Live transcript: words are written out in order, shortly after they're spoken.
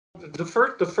the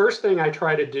first thing I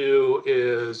try to do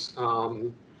is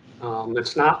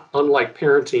it's not unlike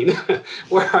parenting,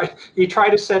 where you try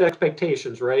to set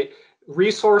expectations, right?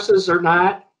 Resources are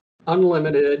not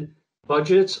unlimited,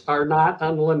 budgets are not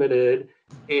unlimited,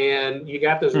 and you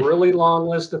got this really long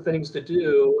list of things to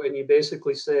do, and you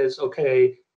basically says,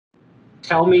 okay,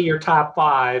 tell me your top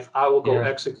five, I will go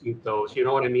execute those. You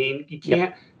know what I mean? You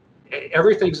can't,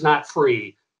 everything's not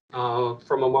free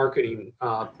from a marketing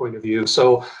point of view.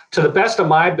 So to the best of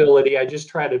my ability, I just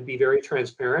try to be very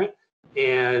transparent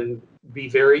and be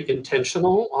very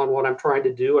intentional on what I'm trying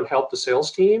to do and help the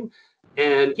sales team.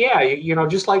 And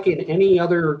just like in any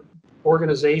other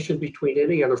organization between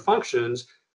any other functions,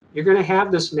 you're going to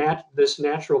have this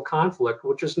natural conflict,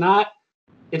 which is not,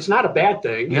 it's not a bad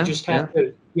thing. You just have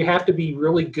to be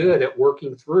really good at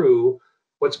working through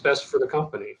what's best for the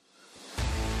company.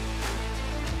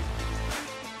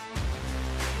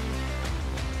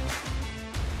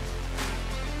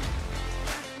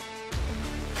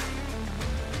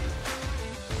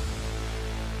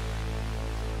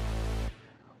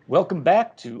 Welcome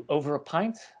back to Over a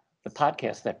Pint, the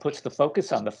podcast that puts the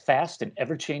focus on the fast and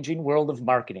ever-changing world of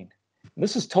marketing. And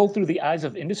this is told through the eyes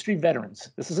of industry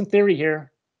veterans. This isn't theory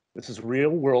here. This is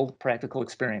real-world practical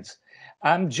experience.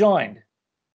 I'm joined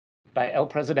by El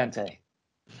Presidente,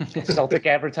 Celtic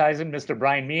Advertising, Mr.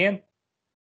 BrianM.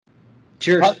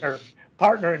 Cheers.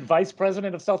 Partner and Vice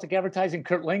President of Celtic Advertising,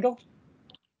 Kurtl.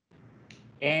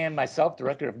 And myself,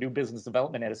 Director of New Business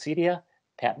Development at Acedia,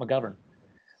 Pat McGovern.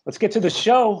 Let's get to the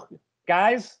show,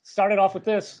 guys. Start it off with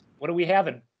this. What are we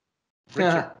having?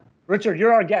 Richard,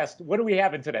 you're our guest. What are we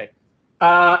having today?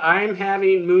 I'm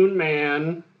having Moon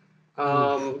Man,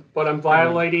 but I'm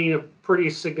violating a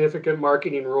pretty significant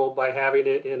marketing rule by having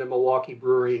it in a Milwaukee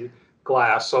Brewing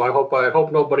glass. So I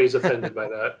hope nobody's offended by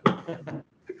that.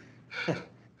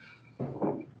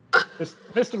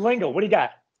 Mr. Lingo, what do you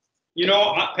got? You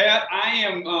know, Pat,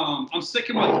 I'm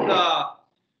sticking with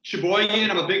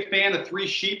Sheboygan. I'm a big fan of Three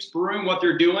Sheeps Brewing, what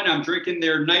they're doing. I'm drinking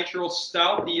their Nitro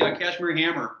Stout, the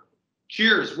Cashmere-Hammer.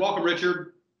 Cheers. Welcome,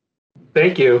 Richard.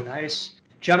 Thank you. Nice.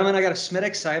 Gentlemen, I got a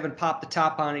Smithwick. I haven't popped the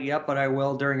top on it yet, but I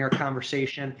will during our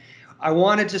conversation. I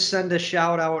wanted to send a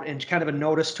shout out and kind of a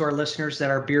notice to our listeners that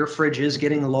our beer fridge is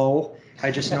getting low. I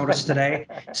just noticed today.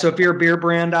 So if you're a beer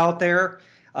brand out there,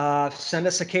 send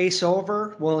us a case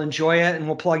over. We'll enjoy it, and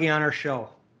we'll plug you on our show.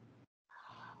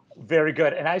 Very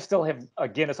good. And I still have a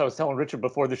Guinness. I was telling Richard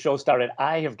before the show started,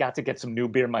 I have got to get some new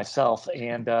beer myself.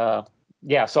 And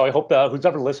so I hope who's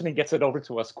ever listening gets it over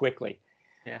to us quickly.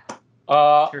 Yeah.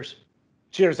 Cheers.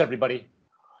 Cheers, everybody.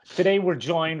 Today we're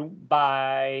joined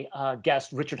by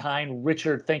guest Richard Hein.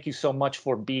 Richard, thank you so much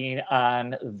for being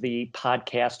on the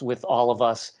podcast with all of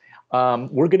us.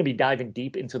 We're going to be diving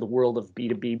deep into the world of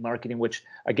B2B marketing, which,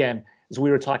 again, as we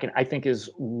were talking, I think is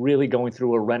really going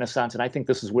through a renaissance. And I think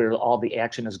this is where all the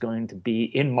action is going to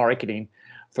be in marketing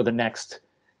for the next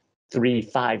 3,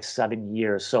 5, 7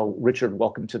 years. So, Richard,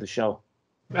 welcome to the show.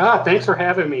 Thanks for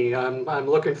having me. I'm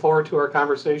looking forward to our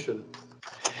conversation.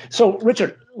 So,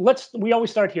 Richard, we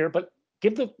always start here, but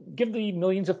give the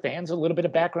millions of fans a little bit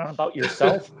of background about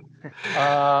yourself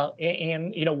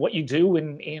and what you do,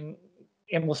 and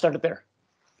we'll start it there.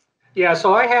 Yeah,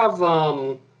 so I have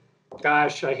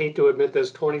I hate to admit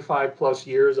this, 25 plus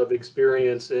years of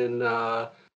experience in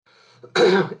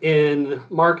in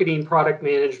marketing, product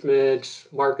management,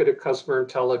 market and customer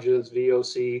intelligence,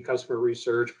 VOC, customer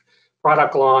research,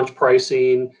 product launch,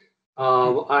 pricing.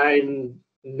 I'm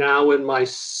now in my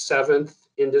 7th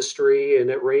industry, and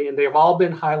they've all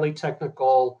been highly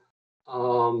technical,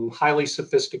 highly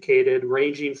sophisticated,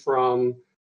 ranging from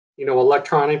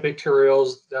electronic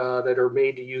materials that are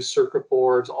made to use circuit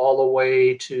boards, all the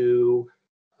way to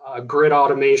grid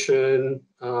automation,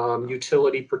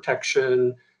 utility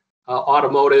protection,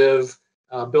 automotive,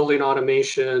 building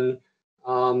automation,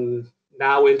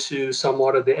 now into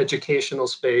somewhat of the educational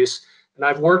space. And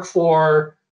I've worked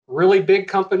for really big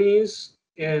companies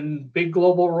in big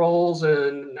global roles,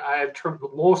 and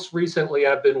most recently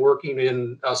I've been working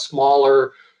in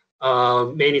smaller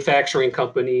manufacturing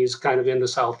companies kind of in the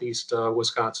southeast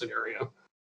Wisconsin area.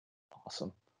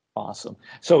 Awesome.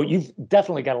 So you've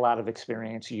definitely got a lot of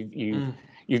experience. You've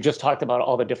just talked about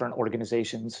all the different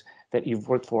organizations that you've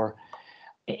worked for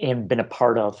and been a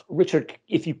part of. Richard,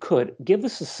 if you could give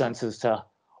us a sense as to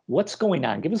what's going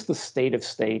on. Give us the state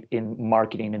in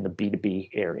marketing in the B2B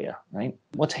area, right?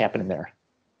 What's happening there?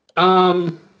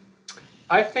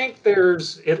 I think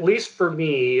there's, at least for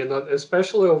me, and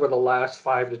especially over the last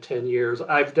 5 to 10 years,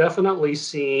 I've definitely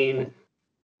seen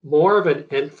more of an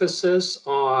emphasis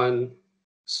on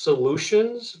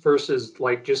solutions versus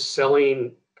like just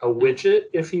selling a widget,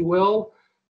 if you will.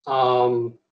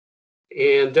 and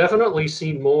definitely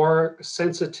see more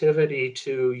sensitivity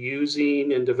to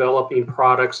using and developing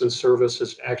products and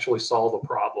services to actually solve a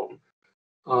problem.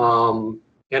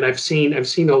 And I've seen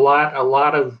a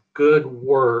lot of good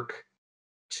work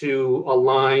to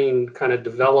align kind of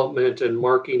development and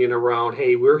marketing around,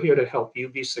 hey, we're here to help you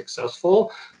be successful,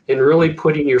 and really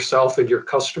putting yourself in your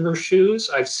customer's shoes.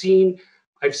 I've seen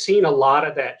a lot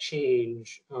of that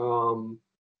change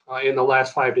in the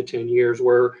last 5 to 10 years,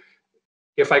 where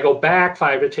if I go back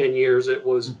 5 to 10 years, it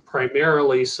was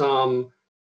primarily some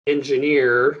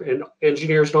engineer, and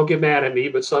engineers don't get mad at me,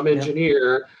 but some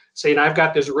engineer saying, I've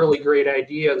got this really great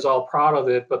idea and is all proud of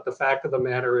it, but the fact of the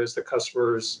matter is the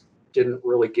customers didn't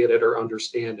really get it or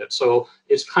understand it. So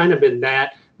it's kind of been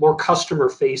that more customer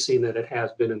facing than it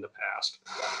has been in the past.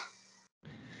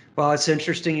 Well, it's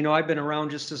interesting. You know, I've been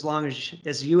around just as long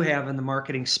as you have in the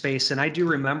marketing space. And I do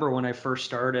remember when I first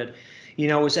started, you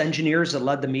know, it was engineers that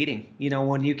led the meeting. You know,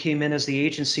 when you came in as the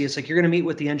agency, it's like, you're going to meet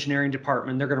with the engineering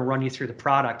department. They're going to run you through the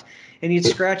product. And you'd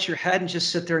scratch your head and just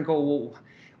sit there and go, well,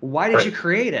 why did you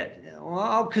create it?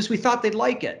 Well, because we thought they'd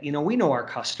like it. You know, we know our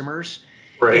customers.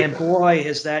 Right. And boy,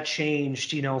 has that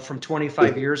changed, you know, from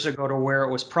 25 years ago to where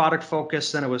it was product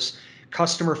focused, then it was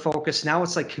customer focused. Now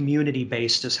it's like community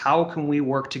based, is how can we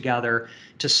work together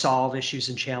to solve issues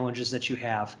and challenges that you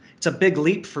have? It's a big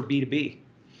leap for B2B.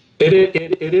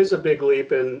 It is a big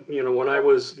leap. And, you know, when I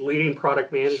was leading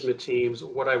product management teams,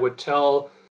 what I would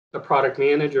tell the product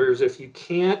managers, if you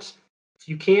can't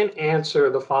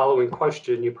answer the following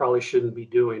question, you probably shouldn't be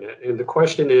doing it. And the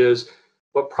question is,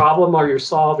 what problem are you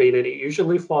solving? And it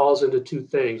usually falls into two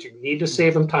things. You need to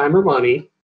save them time or money,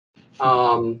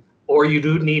 or you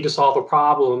do need to solve a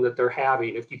problem that they're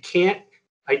having. If you can't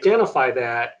identify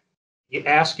that, you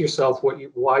ask yourself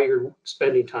why you're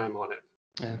spending time on it.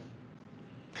 Yeah.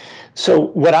 So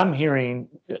what I'm hearing,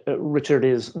 Richard,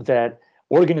 is that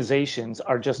organizations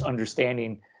are just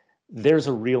understanding there's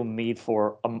a real need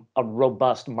for a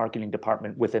robust marketing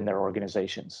department within their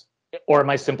organizations. Or am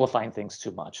I simplifying things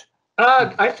too much?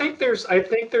 I think there's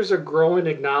a growing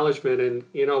acknowledgement, and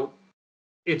you know,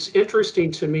 it's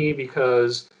interesting to me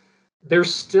because there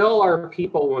still are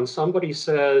people, when somebody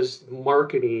says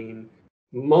marketing,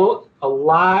 a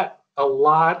lot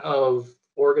of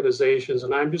organizations,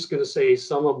 and I'm just going to say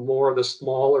some of more of the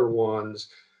smaller ones,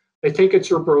 they think it's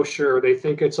your brochure, they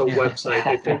think it's a website,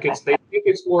 they think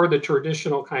it's more the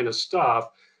traditional kind of stuff.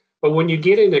 But when you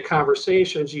get into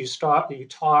conversations, you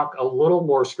talk a little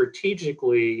more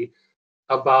strategically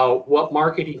about what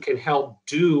marketing can help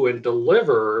do and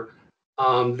deliver,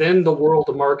 then the world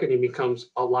of marketing becomes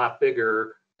a lot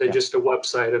bigger than just a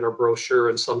website and a brochure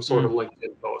and some sort of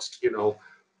LinkedIn post, you know.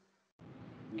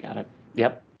 Got it.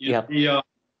 Yep. Yep.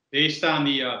 Based on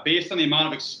the amount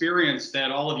of experience that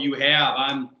all of you have,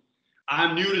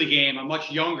 I'm new to the game. I'm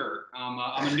much younger. I'm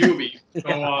a newbie. So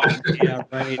yeah,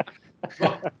 right.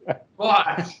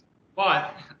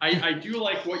 But I do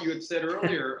like what you had said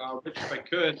earlier, Rich, if I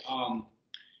could.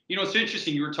 You know, it's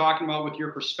interesting. You were talking about with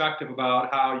your perspective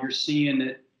about how you're seeing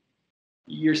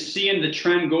the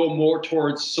trend go more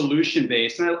towards solution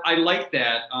based, and I like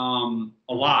that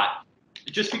a lot.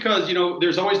 Just because, you know,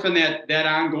 there's always been that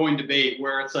ongoing debate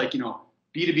where it's like, you know,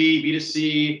 B2B,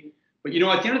 B2C, but you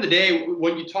know, at the end of the day,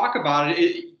 when you talk about it,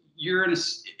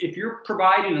 if you're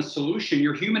providing a solution,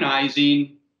 you're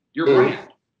humanizing your brand,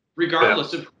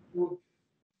 regardless of who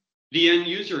the end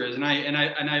user is, and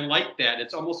I like that.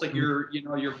 It's almost like you're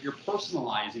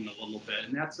personalizing a little bit,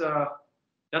 and that's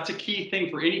a key thing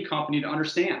for any company to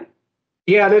understand.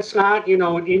 Yeah, that's not, you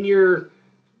know, in your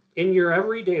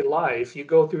everyday life, you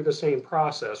go through the same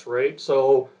process, right?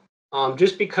 So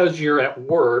just because you're at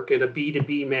work in a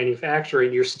B2B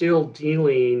manufacturing, you're still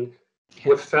dealing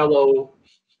with fellow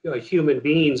human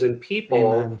beings and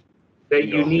people that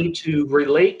you need to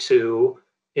relate to.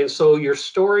 And so your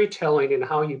storytelling and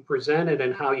how you present it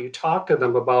and how you talk to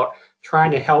them about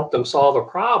trying to help them solve a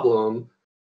problem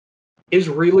is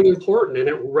really important, and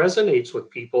it resonates with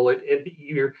people.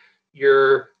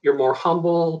 You're more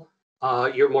humble,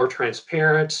 you're more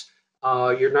transparent.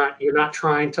 You're not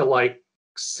trying to like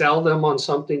sell them on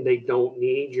something they don't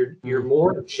need. You're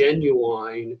more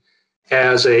genuine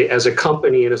as a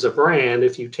company and as a brand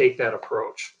if you take that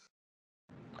approach.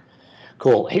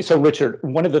 Cool. Hey, so Richard,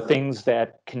 one of the things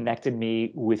that connected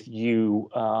me with you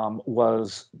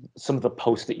was some of the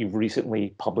posts that you've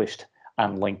recently published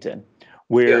on LinkedIn,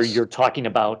 where you're talking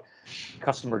about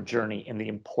customer journey and the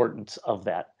importance of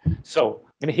that. So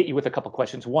I'm going to hit you with a couple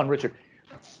questions. One, Richard,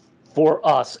 for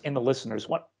us and the listeners,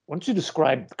 why don't you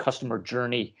describe the customer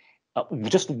journey,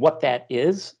 just what that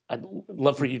is? I'd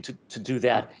love for you to do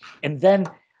that. And then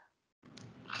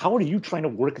how are you trying to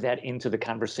work that into the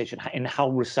conversation, and how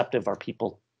receptive are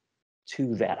people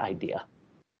to that idea?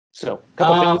 So,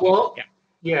 well,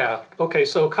 yeah. Okay.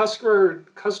 So customer,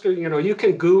 you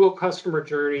can Google customer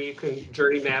journey, you can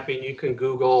journey mapping, you can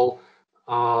Google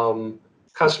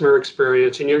customer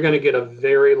experience, and you're going to get a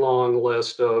very long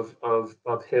list of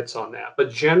hits on that.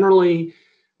 But generally,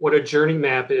 what a journey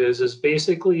map is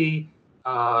basically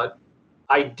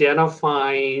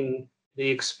identifying the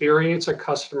experience a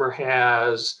customer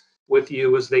has with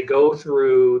you as they go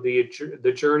through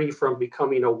the journey from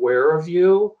becoming aware of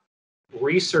you,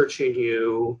 researching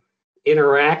you,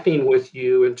 interacting with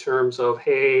you in terms of,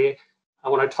 hey, I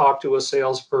want to talk to a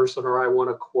salesperson, or I want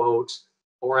to quote,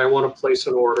 or I want to place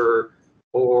an order,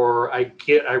 or I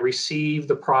receive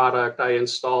the product, I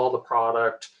install the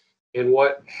product, and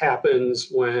what happens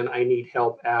when I need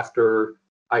help after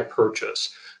I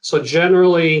purchase. So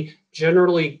generally,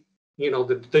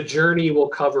 the journey will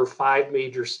cover 5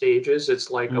 major stages. It's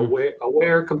like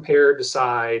aware, compare,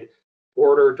 decide,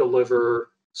 order, deliver,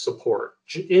 support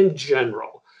in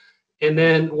general. And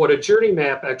then what a journey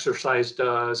map exercise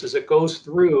does is it goes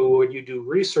through and you do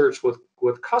research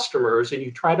with customers, and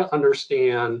you try to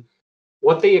understand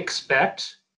what they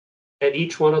expect at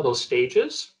each one of those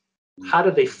stages. How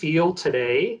do they feel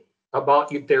today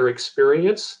about their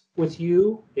experience with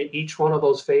you in each one of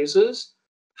those phases?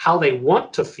 How they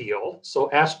want to feel, so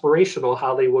aspirational,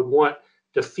 how they would want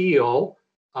to feel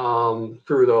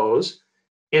through those.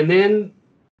 And then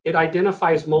it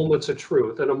identifies moments of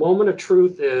truth. And a moment of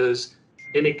truth is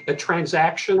a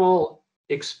transactional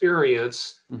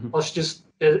experience. Let's just,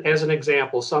 as an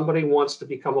example, somebody wants to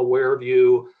become aware of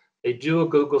you. They do a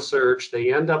Google search,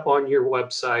 they end up on your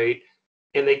website,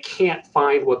 and they can't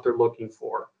find what they're looking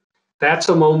for. That's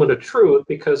a moment of truth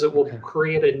because it will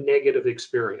create a negative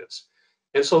experience.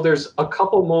 And so there's a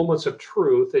couple moments of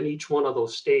truth in each one of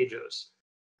those stages.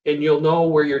 And you'll know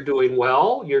where you're doing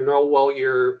well. You will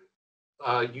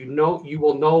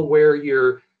know where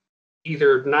you're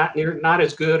either not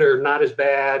as good or not as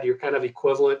bad. You're kind of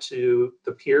equivalent to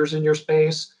the peers in your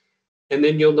space. And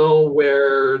then you'll know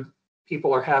where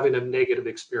people are having a negative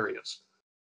experience.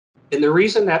 And the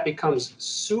reason that becomes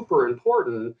super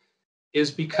important is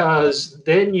because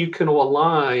then you can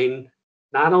align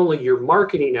not only your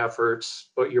marketing efforts,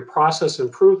 but your process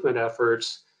improvement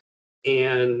efforts.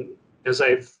 And as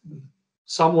I've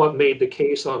somewhat made the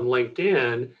case on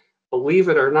LinkedIn, believe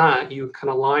it or not, you can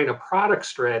align a product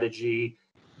strategy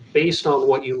based on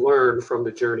what you learned from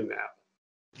the journey map.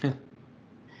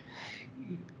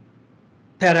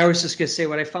 Pat, I was just going to say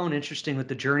what I found interesting with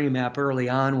the journey map early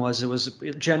on was it was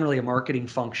generally a marketing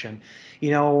function.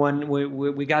 When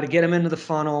we got to get them into the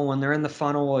funnel. When they're in the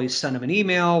funnel, we'll send them an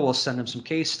email. We'll send them some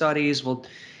case studies.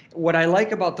 What I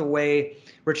like about the way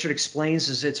Richard explains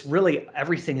is it's really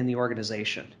everything in the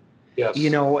organization. Yes.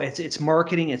 It's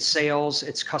marketing, it's sales,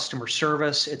 it's customer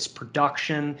service, it's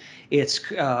production,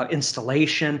 it's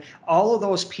installation. All of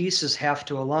those pieces have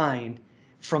to align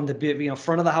from the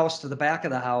front of the house to the back of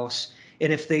the house.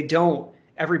 And if they don't,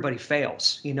 everybody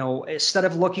fails. Instead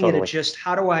of looking at it just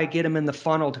how do I get them in the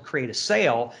funnel to create a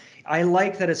sale, I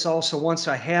like that it's also once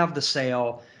I have the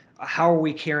sale, how are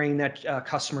we carrying that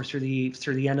customer through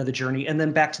the end of the journey and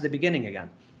then back to the beginning again.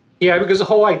 Yeah, because the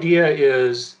whole idea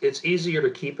is it's easier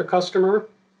to keep a customer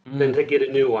than to get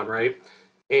a new one, right?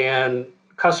 And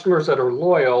customers that are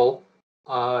loyal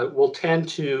will tend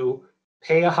to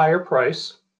pay a higher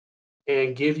price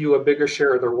and give you a bigger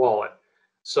share of their wallet.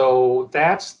 So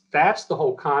that's the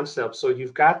whole concept. So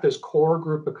you've got this core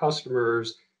group of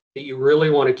customers that you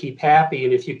really want to keep happy,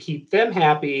 and if you keep them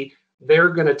happy, they're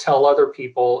going to tell other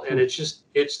people, and it's just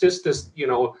this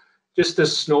just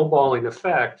this snowballing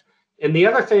effect. And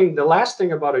the last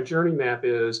thing about a journey map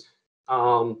is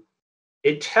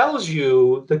it tells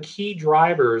you the key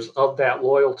drivers of that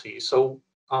loyalty. So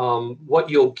what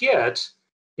you'll get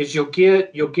is you'll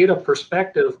get a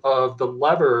perspective of the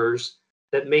levers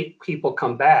that make people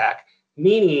come back,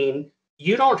 meaning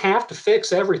you don't have to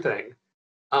fix everything.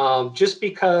 Just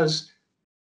because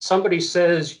somebody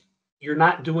says you're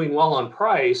not doing well on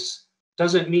price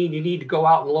doesn't mean you need to go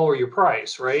out and lower your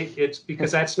price, right? It's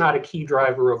because that's not a key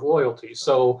driver of loyalty.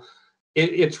 So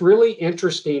it's really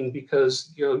interesting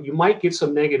because you might get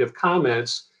some negative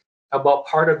comments about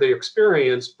part of the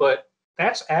experience, but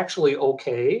that's actually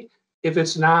okay if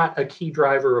it's not a key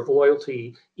driver of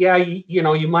loyalty. Yeah,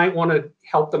 you might want to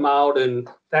help them out and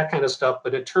that kind of stuff,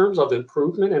 but in terms of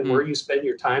improvement and where you spend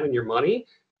your time and your money,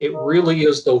 it really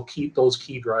is those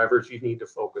key drivers you need to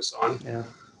focus on. Yeah.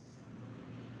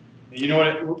 You know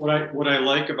what I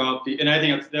like about and I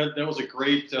think that was a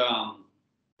great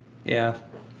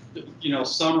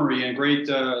summary and great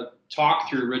talk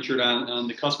through, Richard, on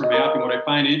the customer mapping. What I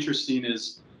find interesting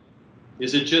is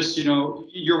it just,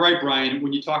 you're right, Brian,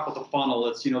 when you talk about the funnel,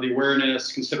 it's, the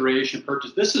awareness, consideration,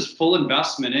 purchase. This is full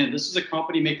investment in. This is a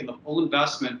company making the full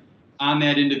investment on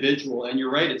that individual. And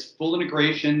you're right, it's full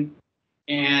integration,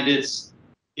 and it's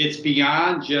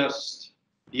beyond just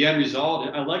the end result.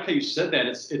 I like how you said that.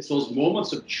 It's those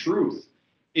moments of truth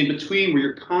in between where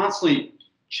you're constantly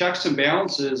checks and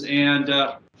balances, and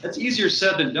that's easier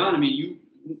said than done. I mean,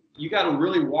 you got to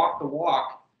really walk the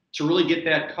walk to really get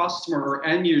that customer or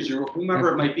end user or whomever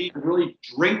it might be to really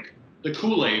drink the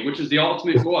Kool-Aid, which is the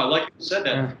ultimate goal. I like you said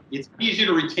that. It's easier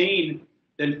to retain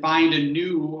than find a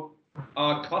new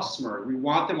customer. We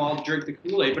want them all to drink the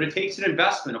Kool-Aid, but it takes an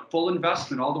investment, a full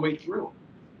investment all the way through.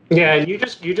 Yeah, and you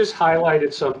just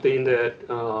highlighted something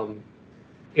that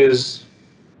is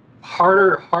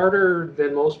harder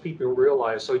than most people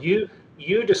realize. So you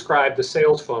described the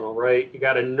sales funnel, right? You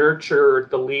got to nurture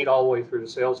the lead all the way through the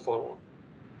sales funnel.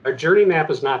 A journey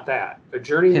map is not that. A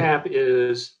journey map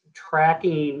is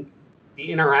tracking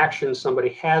the interaction somebody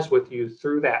has with you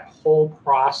through that whole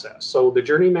process. So the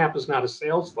journey map is not a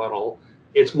sales funnel.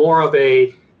 It's more of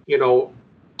a,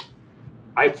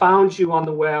 I found you on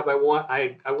the web. I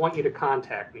want you to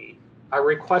contact me. I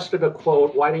requested a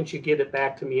quote. Why didn't you get it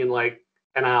back to me in like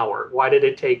an hour? Why did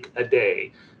it take a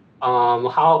day?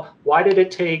 Why did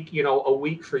it take, a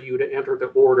week for you to enter the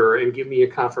order and give me a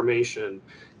confirmation?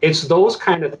 It's those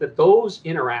those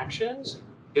interactions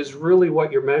is really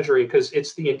what you're measuring, because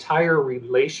it's the entire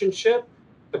relationship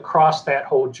across that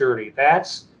whole journey.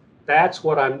 That's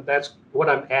what I'm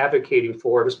advocating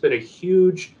for. It's been a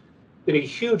huge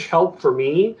help for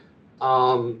me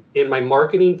in my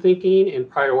marketing thinking and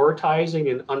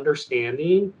prioritizing and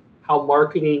understanding how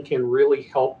marketing can really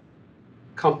help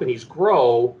companies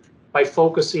grow by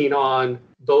focusing on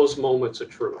those moments of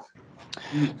truth.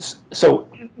 So,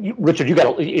 Richard,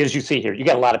 as you see here, you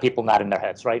got a lot of people nodding their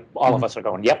heads, right? All of us are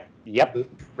going, yep,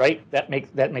 right? That makes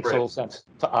total sense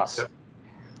to us. Yep.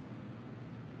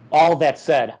 All that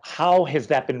said, how has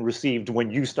that been received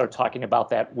when you start talking about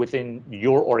that within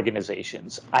your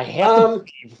organizations? I have to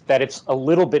believe that it's a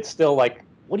little bit still like,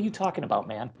 what are you talking about,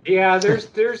 man? Yeah,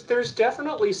 there's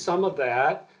definitely some of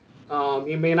that. I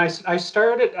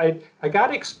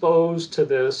got exposed to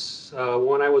this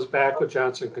when I was back with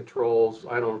Johnson Controls,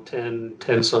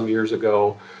 10 some years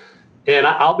ago. And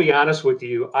I'll be honest with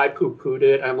you, I poo-pooed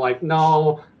it. I'm like,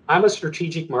 no, I'm a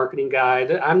strategic marketing guy.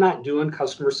 I'm not doing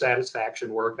customer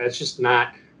satisfaction work. That's just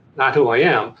not who I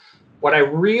am. What I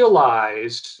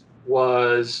realized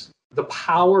was the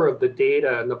power of the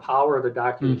data and the power of the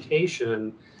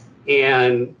documentation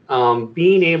and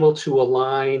being able to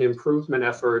align improvement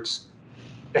efforts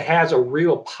that has a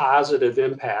real positive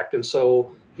impact. And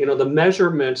so, the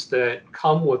measurements that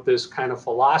come with this kind of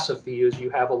philosophy is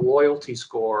you have a loyalty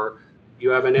score,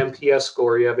 you have an NPS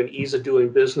score, you have an ease of doing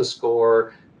business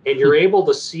score, and you're able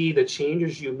to see the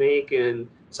changes you make. And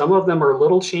some of them are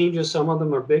little changes, some of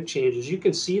them are big changes. You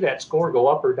can see that score go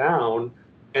up or down,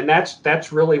 and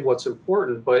that's really what's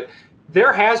important. But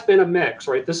there has been a mix,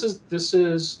 right? This is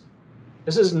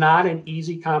not an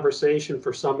easy conversation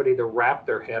for somebody to wrap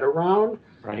their head around.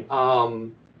 Right.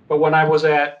 But when I was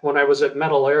at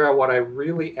Metal Era, what I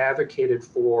really advocated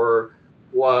for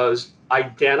was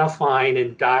identifying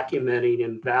and documenting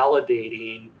and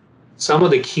validating some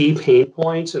of the key pain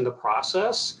points in the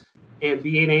process and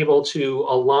being able to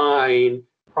align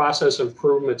process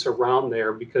improvements around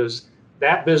there, because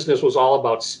that business was all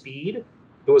about speed.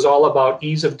 It was all about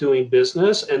ease of doing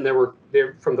business. And there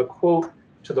from the quote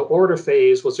to the order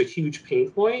phase was a huge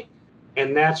pain point,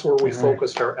 and that's where we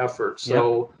focused our efforts.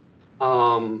 So,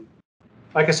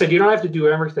 like I said, you don't have to do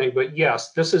everything, but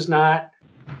yes, this is not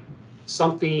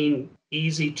something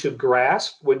easy to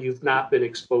grasp when you've not been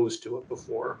exposed to it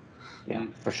before. Yeah,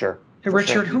 for sure. Hey,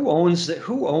 Richard, who owns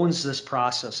this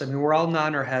process? I mean, we're all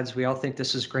nodding our heads. We all think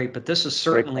this is great, but this is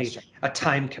certainly a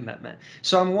time commitment.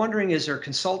 So I'm wondering, is there a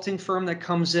consulting firm that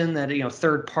comes in that,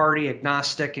 third party,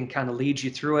 agnostic, and kind of leads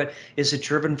you through it? Is it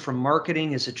driven from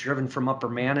marketing? Is it driven from upper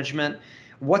management?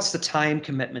 What's the time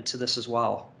commitment to this as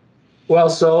well? Well,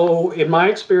 so in my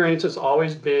experience, it's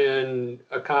always been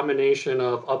a combination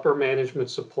of upper management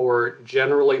support,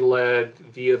 generally led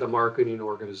via the marketing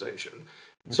organization.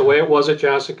 It's the way it was at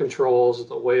Johnson Controls,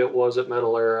 the way it was at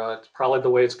Metal Era. It's probably the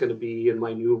way it's going to be in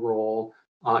my new role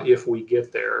if we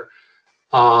get there.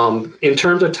 In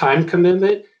terms of time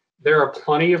commitment, there are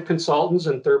plenty of consultants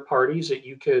and third parties that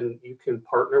you can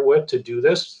partner with to do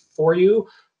this for you.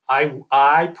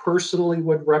 I personally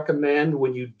would recommend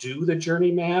when you do the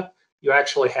journey map, you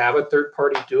actually have a third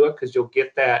party do it, because you'll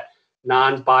get that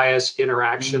non-biased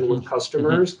interaction with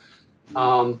customers.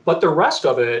 But the rest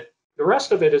of it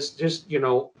is just,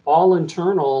 all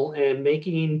internal and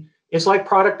making, it's like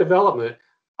product development.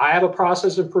 I have a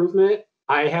process improvement.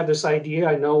 I have this idea.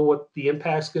 I know what the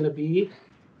impact's going to be.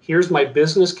 Here's my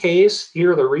business case.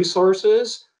 Here are the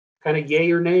resources. Kind of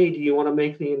yay or nay, do you want to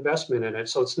make the investment in it?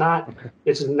 So it's not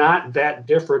that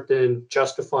different than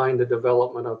justifying the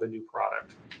development of a new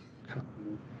product.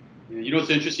 You know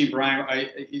what's interesting, Brian?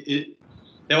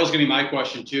 That was going to be my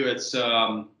question too. It's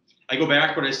I go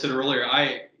back to what I said earlier.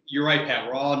 You're right, Pat.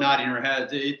 We're all nodding our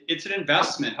heads. It's an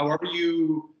investment. However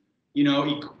you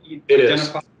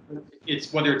identify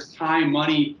it's, whether it's time,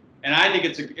 money, and I think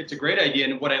it's a great idea.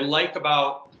 And what I like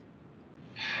about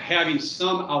having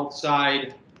some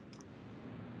outside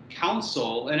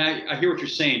counsel, and I hear what you're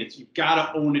saying. It's, you've got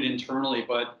to own it internally,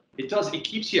 but it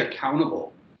keeps you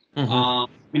accountable. I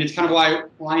mean, it's kind of why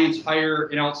clients hire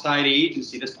an outside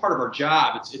agency. That's part of our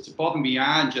job. It's above and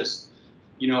beyond just,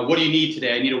 what do you need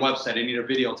today? I need a website. I need a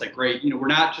video. It's like, great. We're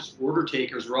not just order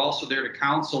takers. We're also there to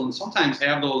counsel and sometimes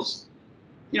have those,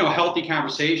 healthy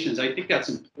conversations. I think that's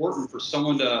important for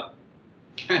someone to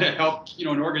kind of help,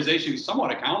 an organization be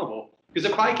somewhat accountable, because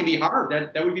it probably can be hard.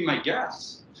 That would be my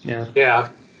guess. Yeah.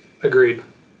 Agreed.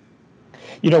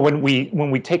 When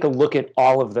we take a look at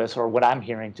all of this, or what I'm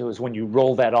hearing too, is when you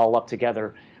roll that all up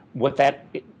together, what that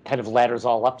kind of ladders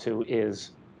all up to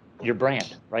is your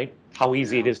brand, right? How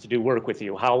easy it is to do work with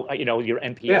you, how, your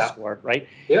NPS score, right?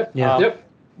 Yep.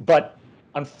 But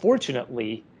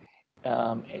unfortunately,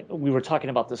 we were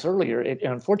talking about this earlier.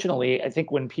 Unfortunately, I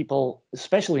think when people,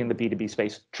 especially in the B2B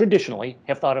space, traditionally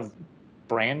have thought of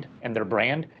brand and their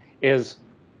brand is,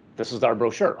 this is our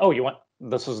brochure. Oh,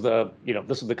 this is the,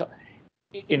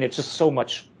 and it's just so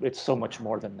much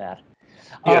more than that.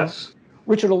 Yes.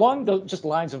 Richard, along the just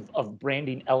lines of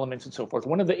branding elements and so forth,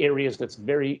 one of the areas that's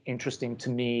very interesting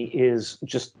to me is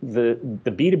just the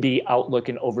B2B outlook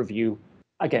and overview,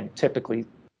 again, typically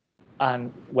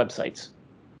on websites.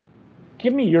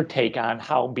 Give me your take on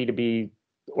how B2B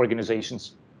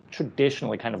organizations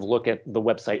traditionally kind of look at the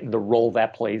website and the role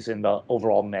that plays in the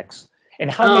overall mix,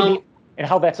 and how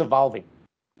that's evolving.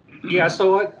 Yeah,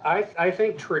 so I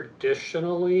think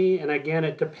traditionally, and again,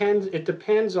 it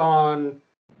depends on,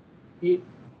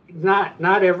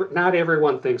 not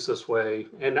everyone thinks this way,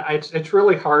 and it's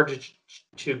really hard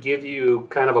to give you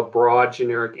kind of a broad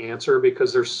generic answer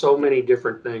because there's so many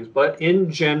different things. But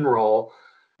in general,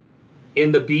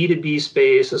 in the B2B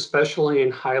space, especially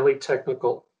in highly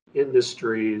technical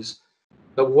industries,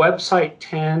 the website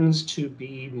tends to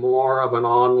be more of an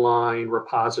online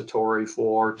repository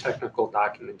for technical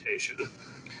documentation.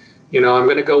 I'm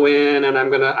going to go in and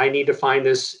I need to find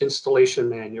this installation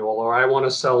manual, or I want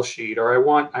a sell sheet, or I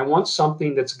want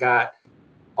something that's got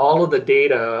all of the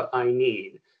data I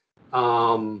need.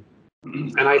 And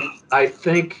I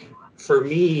think for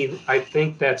me, I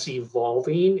think that's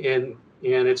evolving, and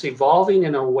it's evolving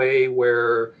in a way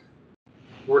where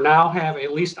we're now having,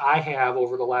 at least I have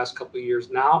over the last couple of years,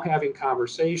 now having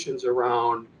conversations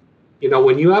around,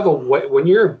 when you're a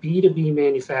B2B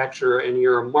manufacturer and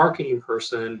you're a marketing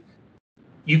person,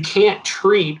 you can't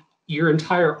treat your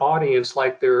entire audience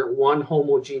like they're one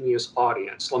homogeneous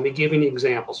audience. Let me give you an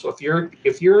example. So if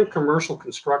you're in commercial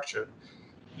construction,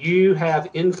 you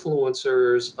have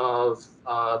influencers of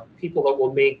people that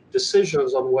will make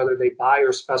decisions on whether they buy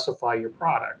or specify your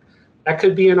product. That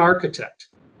could be an architect.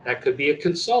 That could be a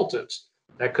consultant.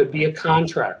 That could be a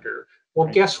contractor. Well,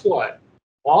 guess what?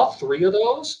 All three of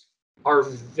those are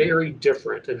very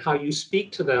different, and how you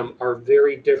speak to them are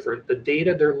very different. The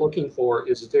data they're looking for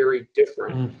is very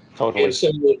different. Totally. And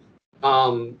so,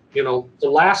 the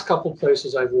last couple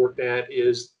places I've worked at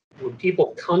is when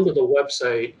people come to the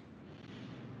website,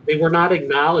 they were not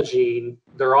acknowledging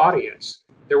their audience.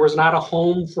 There was not a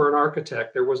home for an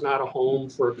architect. There was not a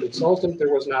home for a consultant.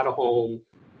 There was not a home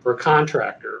for a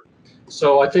contractor.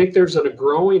 So I think there's a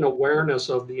growing awareness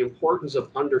of the importance of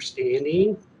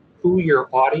understanding who your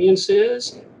audience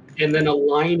is, and then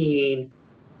aligning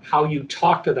how you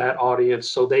talk to that audience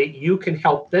so you can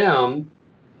help them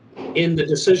in the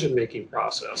decision-making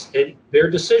process. And their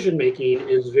decision-making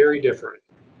is very different.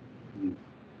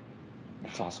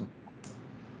 That's awesome.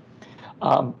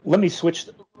 Let me switch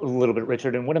a little bit,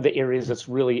 Richard. And one of the areas that's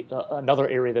really, another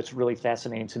area that's really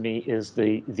fascinating to me is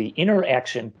the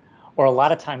interaction, or a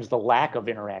lot of times the lack of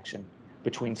interaction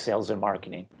between sales and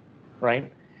marketing,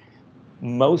 right? A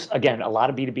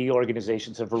lot of B2B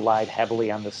organizations have relied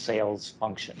heavily on the sales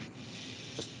function,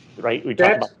 right? We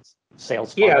talk about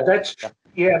sales funnel.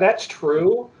 That's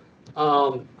true.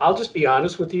 I'll just be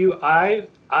honest with you.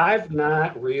 I've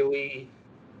not really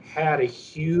had a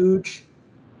huge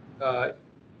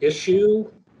issue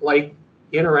like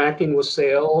interacting with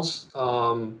sales,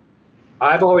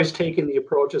 I've always taken the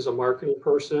approach as a marketing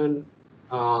person,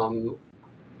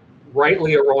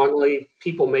 rightly or wrongly,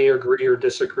 people may agree or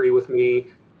disagree with me.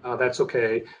 That's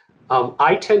okay.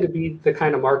 I tend to be the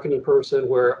kind of marketing person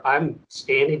where I'm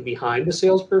standing behind the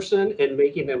salesperson and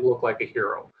making them look like a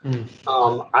hero.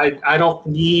 I don't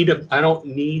need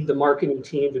the marketing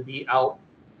team to be out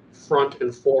front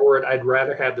and forward. I'd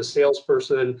rather have the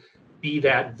salesperson be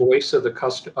that voice of the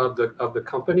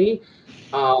company.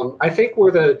 I think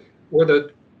where the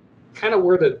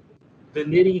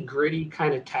nitty gritty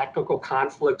kind of tactical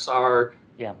conflicts are.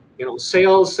 Yeah.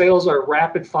 Sales are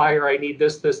rapid fire. I need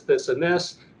this, and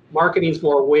this. Marketing's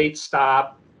more wait,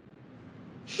 stop.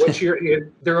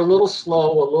 They're a little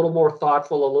slow, a little more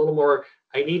thoughtful, a little more.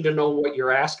 I need to know what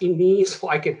you're asking me so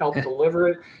I can help deliver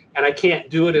it, and I can't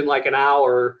do it in like an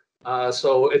hour.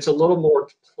 So it's a little more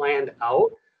planned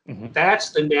out. Mm-hmm.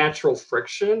 That's the natural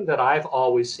friction that I've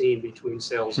always seen between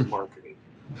sales and marketing.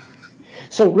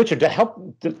 So Richard, to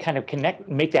help to kind of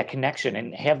make that connection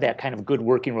and have that kind of good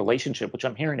working relationship, which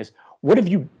I'm hearing is, how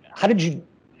did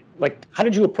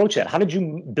you approach that? How did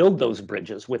you build those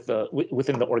bridges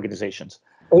within the organizations?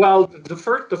 Well, the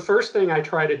first thing I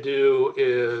try to do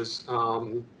is,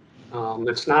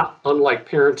 it's not unlike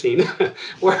parenting,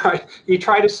 where you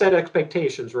try to set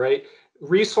expectations, right?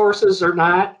 Resources are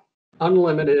not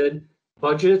unlimited,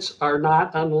 budgets are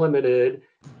not unlimited,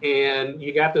 and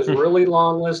you got this really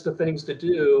long list of things to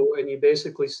do, and you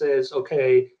basically says,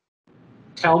 okay,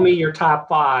 tell me your top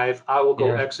 5, I will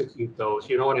go execute those.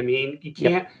 You know what I mean? You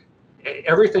can't,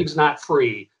 everything's not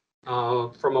free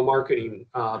from a marketing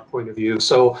point of view.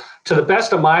 So to the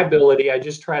best of my ability, I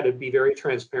just try to be very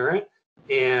transparent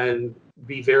and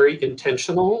be very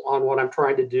intentional on what I'm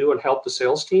trying to do and help the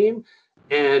sales team.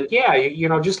 And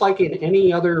just like in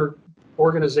any other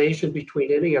organization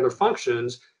between any other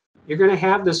functions, you're going to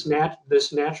have this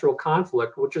natural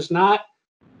conflict, which is not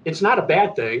a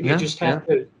bad thing. You just have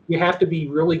to be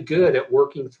really good at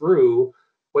working through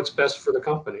what's best for the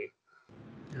company.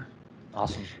 Yeah.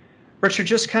 Awesome. Richard,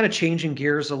 just kind of changing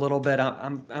gears a little bit.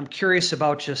 I'm curious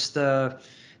about just the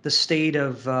state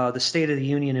of the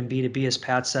union in B2B, as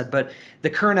Pat said, but the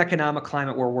current economic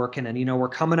climate we're working in. We're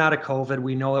coming out of COVID.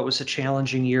 We know it was a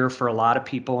challenging year for a lot of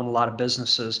people and a lot of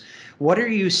businesses. What are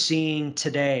you seeing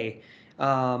today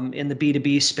in the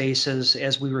B2B spaces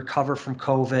as we recover from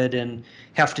COVID and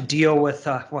have to deal with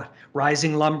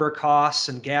rising lumber costs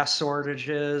and gas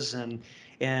shortages and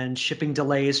shipping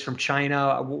delays from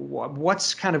China?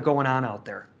 What's kind of going on out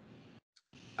there?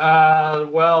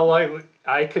 Well,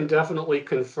 I can definitely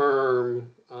confirm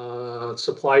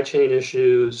supply chain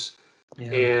issues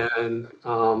and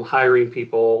hiring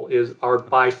people are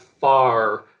by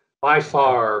far.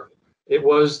 It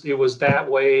was that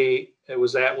way. It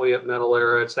was that way at Metal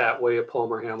Era. It's that way at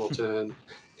Palmer Hamilton.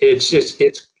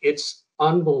 It's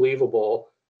unbelievable,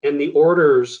 and the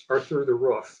orders are through the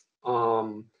roof.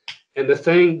 And the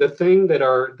thing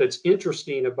that's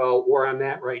interesting about where I'm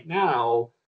at right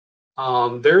now,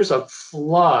 there's a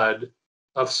flood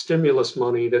of stimulus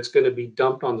money that's going to be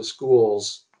dumped on the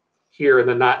schools here in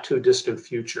the not too distant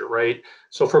future, right?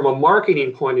 So from a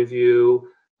marketing point of view,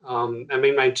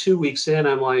 my 2 weeks in,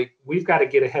 I'm like, we've got to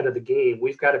get ahead of the game.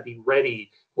 We've got to be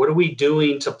ready. What are we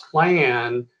doing to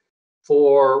plan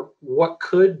for what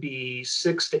could be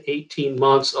 6 to 18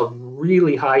 months of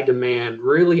really high demand,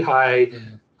 really high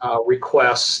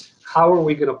requests? How are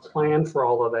we going to plan for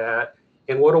all of that?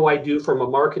 And what do I do from a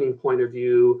marketing point of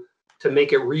view to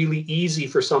make it really easy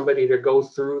for somebody to go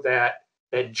through that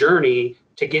journey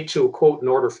to get to a quote and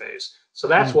order phase? So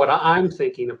that's what I'm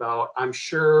thinking about. I'm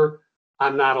sure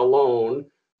I'm not alone.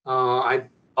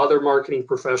 Other marketing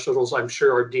professionals, I'm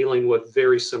sure, are dealing with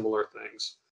very similar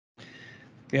things.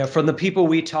 Yeah, from the people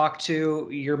we talk to,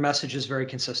 your message is very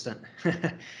consistent.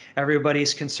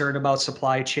 Everybody's concerned about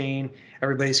supply chain.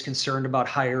 Everybody's concerned about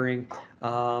hiring.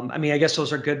 I guess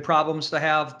those are good problems to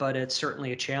have, but it's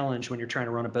certainly a challenge when you're trying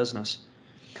to run a business.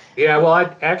 Yeah, well, I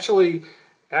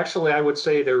would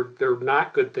say they're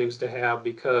not good things to have,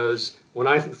 because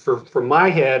from my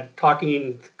head,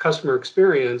 talking customer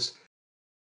experience,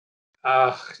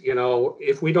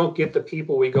 if we don't get the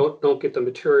people, we don't get the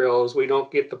materials, we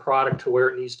don't get the product to where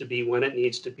it needs to be when it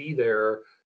needs to be there,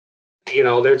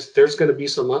 there's going to be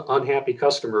some unhappy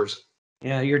customers.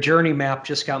 Yeah, your journey map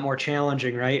just got more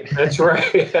challenging, right? That's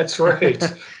right. That's right.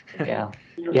 Yeah.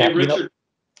 Hey, Richard,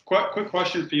 quick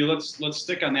question for you. Let's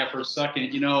stick on that for a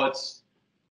second.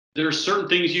 There's certain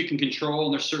things you can control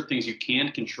and there's certain things you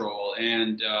can't control,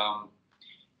 and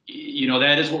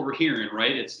that is what we're hearing,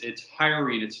 right? It's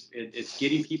hiring, it's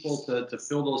getting people to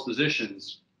fill those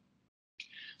positions.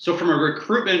 So from a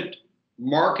recruitment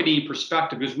marketing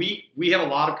perspective, because we have a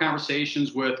lot of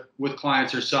conversations with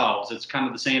clients ourselves. It's kind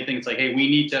of the same thing. It's like, hey, we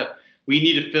need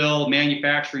to fill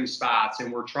manufacturing spots,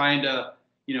 and we're trying to,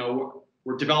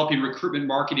 we're developing recruitment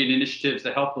marketing initiatives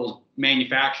to help those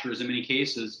manufacturers in many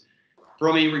cases.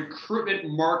 From a recruitment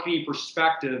marketing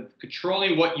perspective,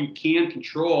 controlling what you can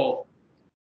control,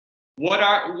 what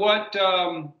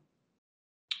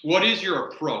is your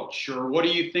approach, or what are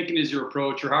you thinking is your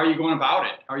approach, or how are you going about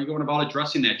it? How are you going about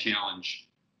addressing that challenge?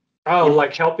 Oh,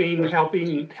 like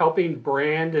helping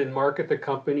brand and market the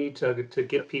company to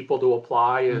get people to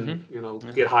apply and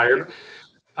get hired.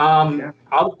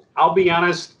 I'll be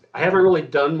honest, I haven't really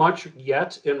done much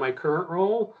yet in my current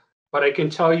role, but I can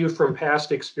tell you from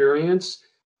past experience,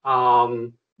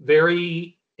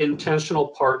 very intentional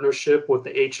partnership with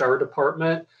the HR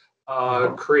department,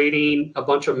 creating a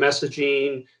bunch of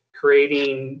messaging,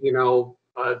 creating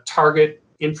target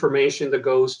information that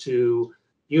goes to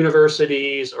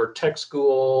universities or tech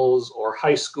schools or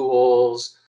high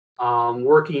schools,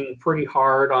 working pretty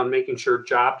hard on making sure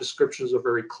job descriptions are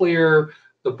very clear,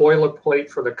 the boilerplate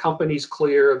for the company's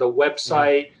clear, the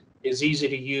website is easy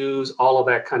to use, all of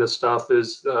that kind of stuff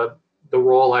is the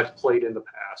role I've played in the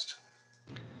past.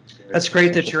 That's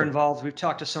great that you're involved. We've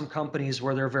talked to some companies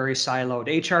where they're very siloed.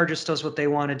 HR just does what they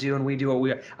want to do, and we do what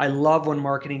we. I love when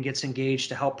marketing gets engaged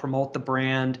to help promote the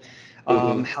brand,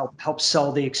 help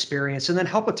sell the experience, and then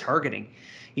help with targeting.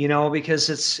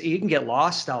 Because you can get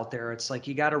lost out there. It's like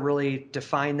you got to really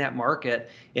define that market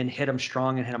and hit them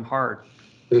strong and hit them hard.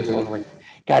 Totally.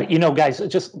 Got it. Guys,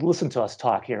 just listen to us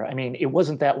talk here. I mean, it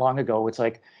wasn't that long ago. It's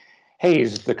like, hey,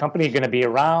 is the company going to be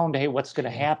around? Hey, what's going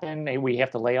to happen? Hey, we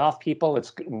have to lay off people.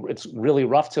 It's really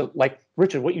rough to, like,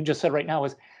 Richard, what you just said right now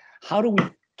is, how do we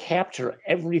capture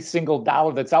every single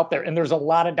dollar that's out there? And there's a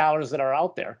lot of dollars that are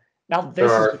out there. Now,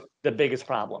 this is the biggest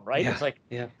problem, right? Yeah. It's like,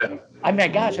 I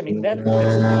mean,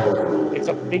 it's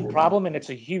a big problem, and it's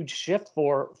a huge shift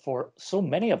for so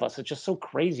many of us. It's just so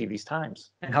crazy these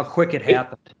times. And how quick it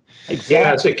happened.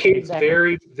 Exactly. It came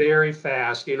very, very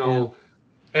fast.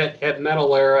 At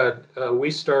Metal Era, we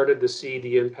started to see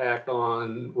the impact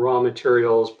on raw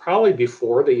materials probably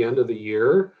before the end of the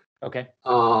year. Okay.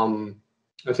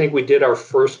 I think we did our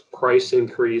first price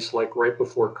increase like right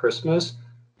before Christmas.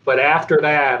 But after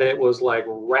that, it was like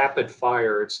rapid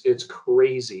fire. It's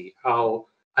crazy how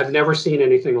I've never seen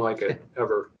anything like it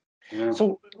ever. Yeah.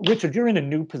 So, Richard, you're in a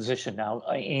new position now,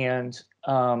 and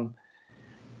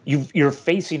you're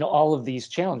facing all of these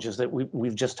challenges that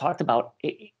we've just talked about.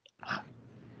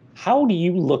 How do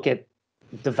you look at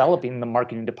developing the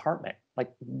marketing department?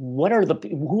 Like, who are the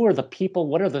people?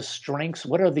 What are the strengths?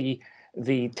 What are the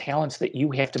talents that you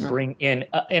have to bring in?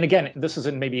 And again, this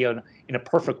isn't maybe in a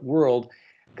perfect world,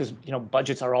 because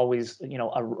budgets are always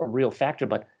a real factor.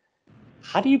 But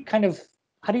how do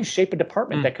you shape a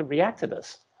department that could react to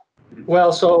this?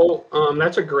 Well, so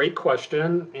that's a great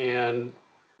question, and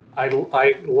I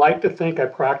like to think I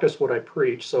practice what I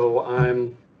preach. So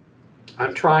I'm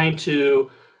trying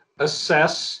to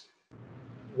assess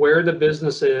where the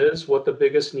business is, what the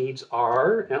biggest needs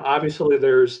are, and obviously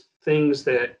there's things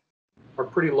that are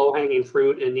pretty low-hanging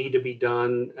fruit and need to be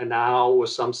done now with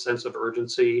some sense of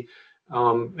urgency.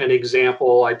 An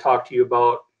example I talked to you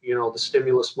about, the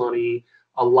stimulus money.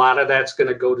 A lot of that's going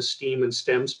to go to STEAM and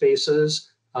STEM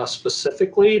spaces.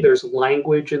 Specifically, there's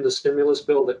language in the stimulus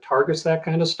bill that targets that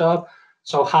kind of stuff.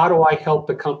 So how do I help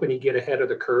the company get ahead of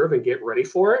the curve and get ready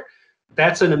for it?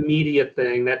 That's an immediate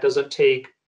thing. That doesn't take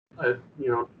a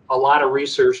lot of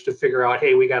research to figure out,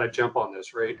 hey, we got to jump on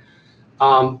this, right?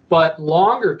 But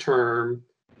longer term,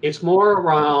 it's more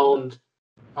around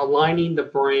aligning the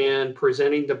brand,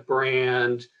 presenting the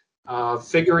brand,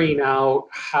 figuring out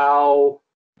how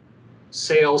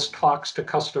sales talks to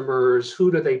customers,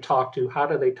 who do they talk to, how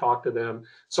do they talk to them.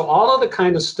 So all of the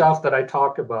kind of stuff that I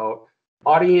talked about,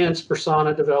 audience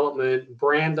persona development,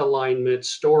 brand alignment,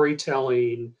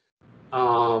 storytelling,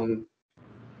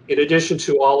 in addition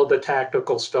to all of the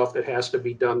tactical stuff that has to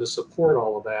be done to support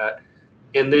all of that.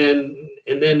 And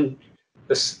then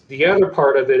the other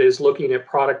part of it is looking at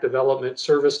product development,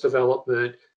 service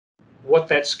development, what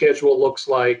that schedule looks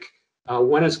like,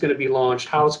 when it's going to be launched,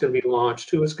 how it's going to be launched,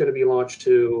 who it's going to be launched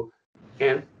to,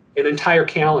 and an entire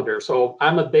calendar. So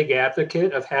I'm a big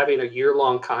advocate of having a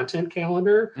year-long content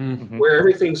calendar where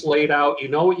everything's laid out. You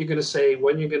know what you're going to say,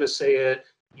 when you're going to say it.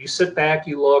 You sit back,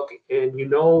 you look, and you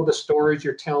know the stories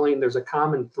you're telling. There's a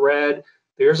common thread.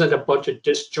 There isn't a bunch of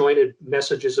disjointed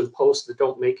messages and posts that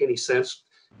don't make any sense,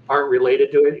 aren't related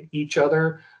to each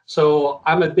other. So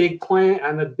I'm a big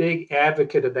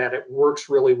advocate of that. It works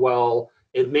really well.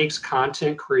 It makes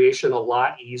content creation a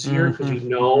lot easier because you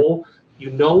you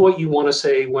know what you want to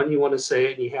say, when you want to say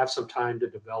it, and you have some time to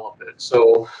develop it.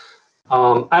 So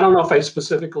I don't know if I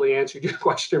specifically answered your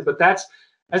question, but that's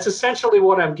essentially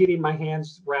what I'm getting my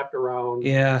hands wrapped around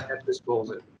at this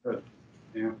moment.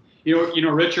 Yeah. You know,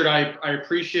 Richard, I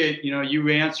appreciate, you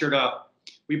answered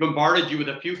we bombarded you with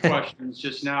a few questions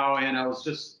just now, and I was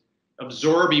just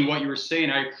absorbing what you were saying.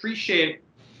 I appreciate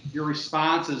your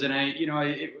responses, and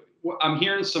I'm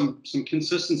hearing some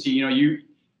consistency.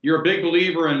 You're a big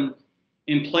believer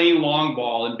in playing long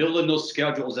ball and building those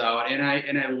schedules out, and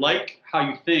I like how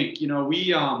you think.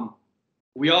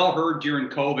 We all heard during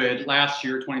COVID last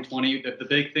year, 2020, that the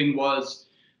big thing was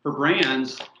for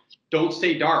brands, don't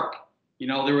stay dark.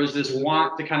 There was this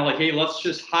want to kind of like, hey, let's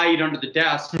just hide under the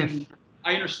desk. And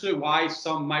I understood why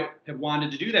some might have wanted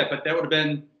to do that, but that would have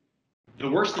been the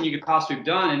worst thing you could possibly have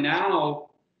done. And now,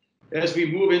 as we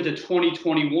move into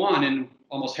 2021 and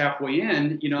almost halfway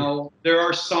in, there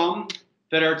are some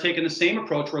that are taking the same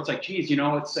approach where it's like, geez,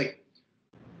 it's like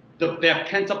that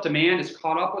pent up demand is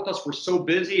caught up with us. We're so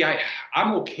busy.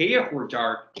 I'm okay if we're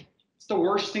dark. It's the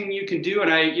worst thing you can do.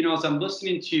 And as I'm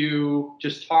listening to you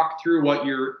just talk through what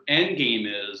your end game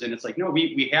is, and it's like, no,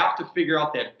 we have to figure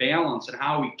out that balance and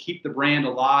how we keep the brand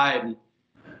alive. And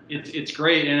it's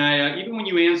great. And even when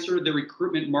you answered the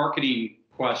recruitment marketing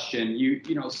question,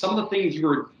 some of the things you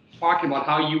were talking about,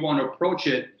 how you want to approach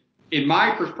it,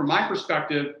 from my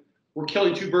perspective, we're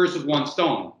killing two birds with one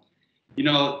stone.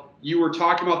 You were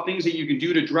talking about things that you can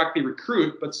do to directly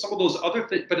recruit, but some of those other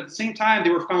things, but at the same time,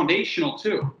 they were foundational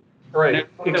too. Right,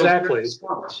 exactly.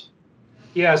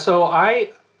 Yeah, so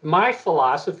my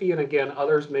philosophy, and again,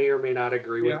 others may or may not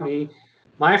agree with me,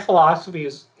 my philosophy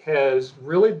has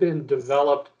really been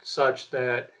developed such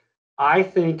that I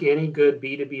think any good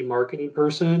B2B marketing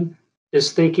person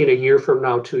is thinking a year from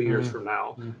now, 2 years from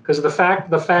now. Because the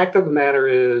fact of the matter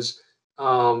is,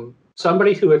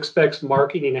 somebody who expects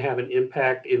marketing to have an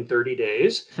impact in 30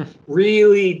 days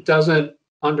really doesn't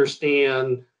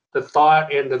understand the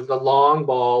thought and the long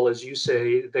ball, as you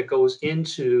say, that goes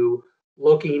into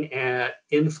looking at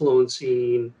influence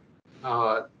the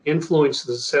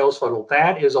sales funnel.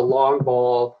 That is a long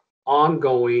ball,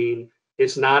 ongoing.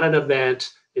 It's not an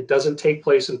event. It doesn't take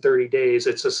place in 30 days.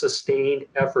 It's a sustained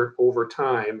effort over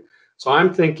time. So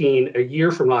I'm thinking a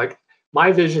year from now,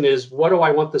 my vision is, what do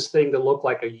I want this thing to look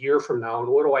like a year from now? And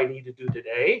what do I need to do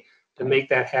today to make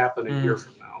that happen a year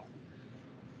from now?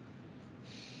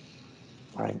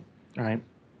 All right.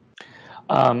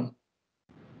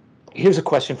 Here's a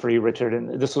question for you, Richard.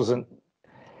 And this was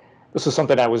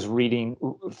something I was reading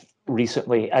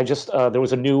recently. There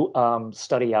was a new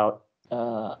study out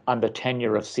on the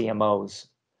tenure of CMOs,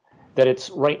 that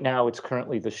right now it's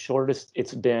currently the shortest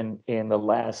it's been in the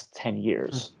last 10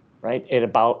 years, right? At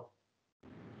about,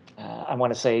 I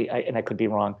want to say, and I could be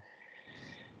wrong,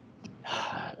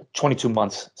 22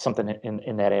 months, something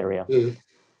in that area.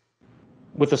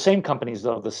 With the same companies,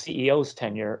 though, the CEO's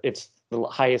tenure, it's the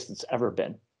highest it's ever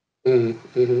been.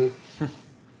 The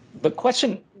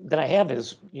question that I have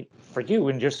is, for you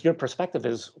and just your perspective,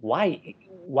 is why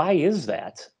is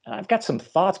that? And I've got some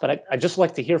thoughts, but I'd just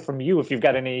like to hear from you if you've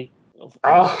got any.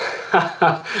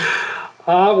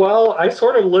 Well, I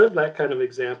sort of live that kind of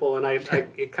example, and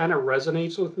it kind of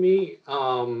resonates with me.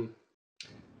 Honestly,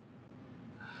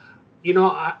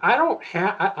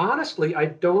 I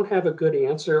don't have a good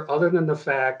answer other than the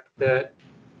fact that,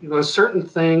 certain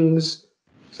things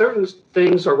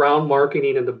around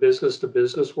marketing in the business to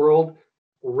business world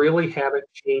really haven't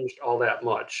changed all that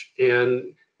much.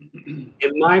 And in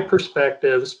my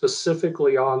perspective,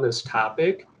 specifically on this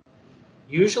topic,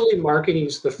 usually marketing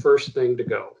is the first thing to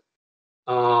go.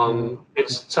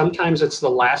 Sometimes it's the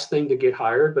last thing to get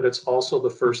hired, but it's also the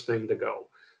first thing to go.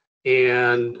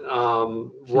 And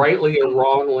rightly or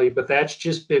wrongly, but that's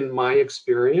just been my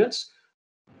experience.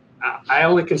 I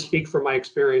only can speak from my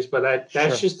experience, but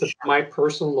that's just my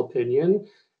personal opinion.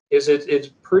 It's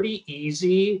pretty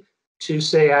easy to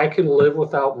say I can live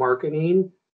without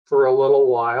marketing for a little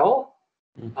while,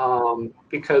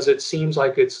 because it seems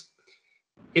like it's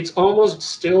almost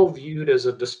still viewed as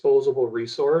a disposable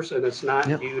resource, and it's not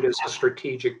viewed as a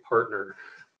strategic partner.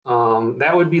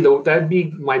 That'd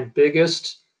be my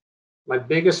biggest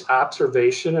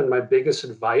observation and my biggest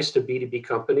advice to B2B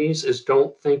companies is,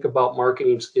 don't think about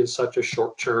marketing in such a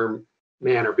short-term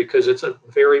manner, because it's a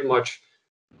very much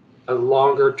a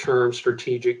longer-term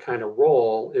strategic kind of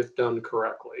role if done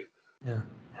correctly.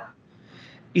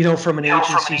 From an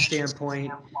agency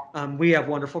standpoint, we have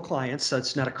wonderful clients.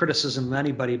 That's not a criticism of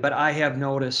anybody, but I have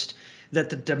noticed that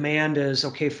the demand is,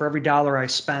 okay, for every dollar I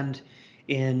spend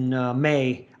in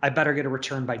May, I better get a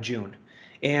return by June.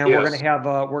 And Yes.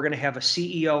 we're gonna have a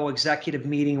CEO executive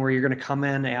meeting where you're gonna come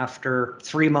in after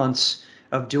 3 months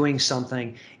of doing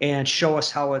something and show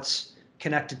us how it's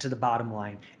connected to the bottom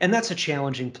line. And that's a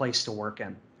challenging place to work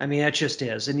in. I mean, it just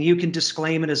is. And you can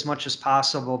disclaim it as much as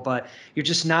possible, but you're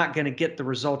just not going to get the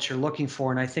results you're looking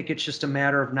for. And I think it's just a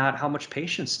matter of not how much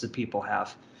patience do people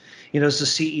have. Does the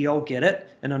CEO get it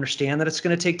and understand that it's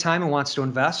going to take time and wants to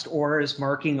invest, or is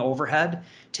marketing overhead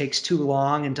takes too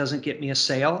long and doesn't get me a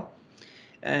sale?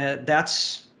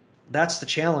 That's the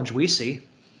challenge we see.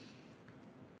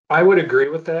 I would agree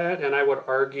with that, and I would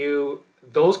argue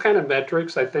those kind of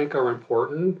metrics I think are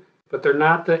important, but they're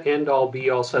not the end-all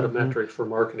be-all set of metrics for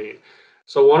marketing.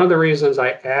 So one of the reasons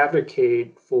I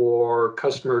advocate for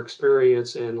customer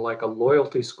experience in like a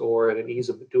loyalty score and an ease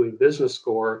of doing business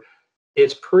score,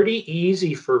 it's pretty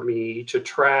easy for me to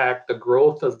track the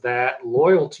growth of that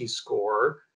loyalty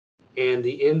score and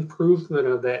the improvement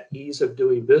of that ease of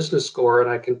doing business score,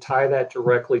 and I can tie that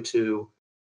directly to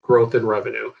growth in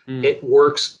revenue. It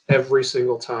works every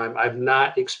single time. I've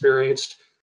not experienced,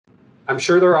 I'm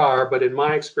sure there are, but in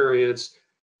my experience,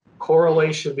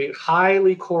 correlation being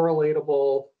highly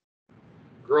correlatable,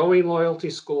 growing loyalty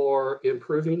score,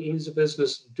 improving ease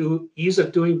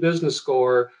of doing business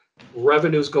score,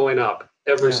 revenue's going up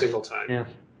every single time. Yeah.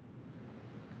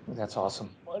 That's awesome.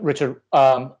 Richard,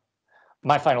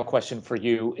 my final question for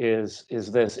you is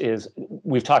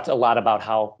we've talked a lot about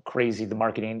how crazy the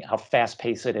marketing, how fast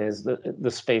paced it is,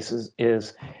 the space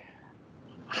is.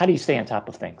 How do you stay on top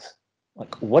of things?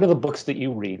 Like, what are the books that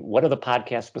you read? What are the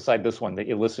podcasts beside this one that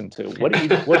you listen to? What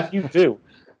do you do?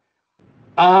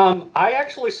 I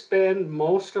actually spend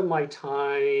most of my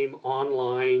time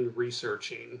online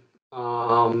researching.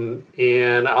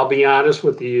 And I'll be honest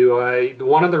with you,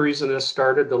 one of the reasons I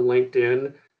started the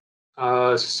LinkedIn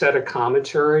set of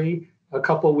commentary a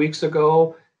couple of weeks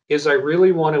ago is I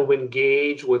really want to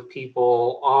engage with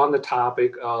people on the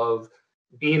topic of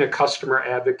being a customer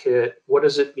advocate. What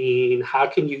does it mean? How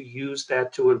can you use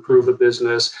that to improve a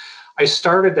business? I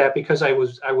started that because I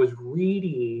was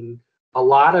reading a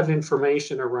lot of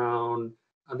information around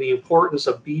the importance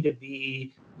of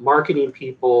B2B marketing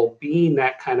people being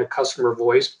that kind of customer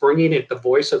voice, bringing the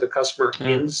voice of the customer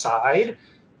inside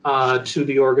to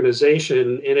the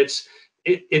organization. And it's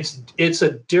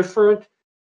different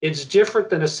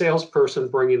than a salesperson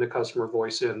bringing the customer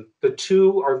voice in. The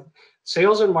two are,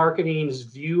 sales and marketing's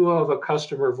view of a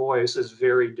customer voice is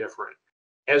very different,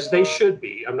 as they should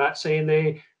be. I'm not saying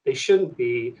they shouldn't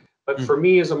be, but for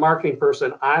me as a marketing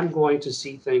person, I'm going to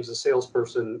see things a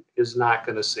salesperson is not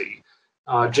going to see,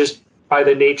 just by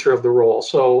the nature of the role.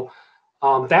 So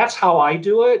that's how I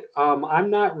do it. I'm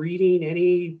not reading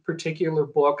any particular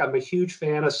book. I'm a huge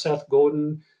fan of Seth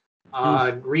Godin.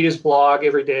 Read his blog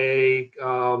every day.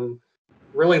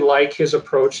 Really like his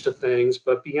approach to things.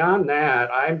 But beyond that,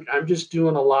 I'm just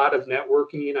doing a lot of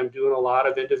networking. I'm doing a lot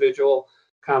of individual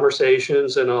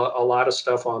conversations and a lot of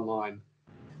stuff online.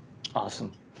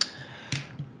 Awesome.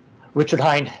 Richard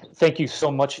Hein, thank you so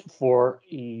much for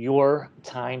your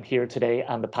time here today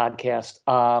on the podcast.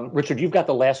 Richard, you've got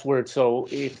the last word. So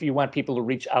if you want people to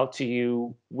reach out to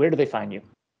you, where do they find you?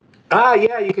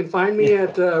 Yeah, you can find me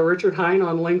at Richard Hein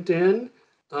on LinkedIn.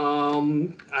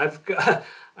 I'm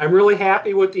really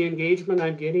happy with the engagement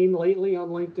I'm getting lately on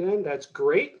LinkedIn. That's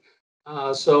great.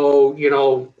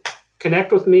 So,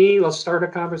 connect with me. Let's start a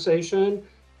conversation.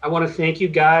 I want to thank you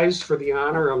guys for the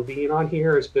honor of being on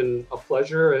here. It's been a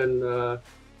pleasure, and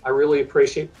I really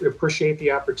appreciate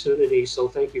the opportunity. So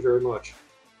thank you very much.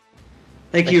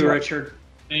 Thank you, Richard.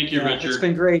 Thank you, Richard. It's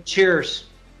been great. Cheers.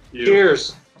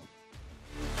 Cheers.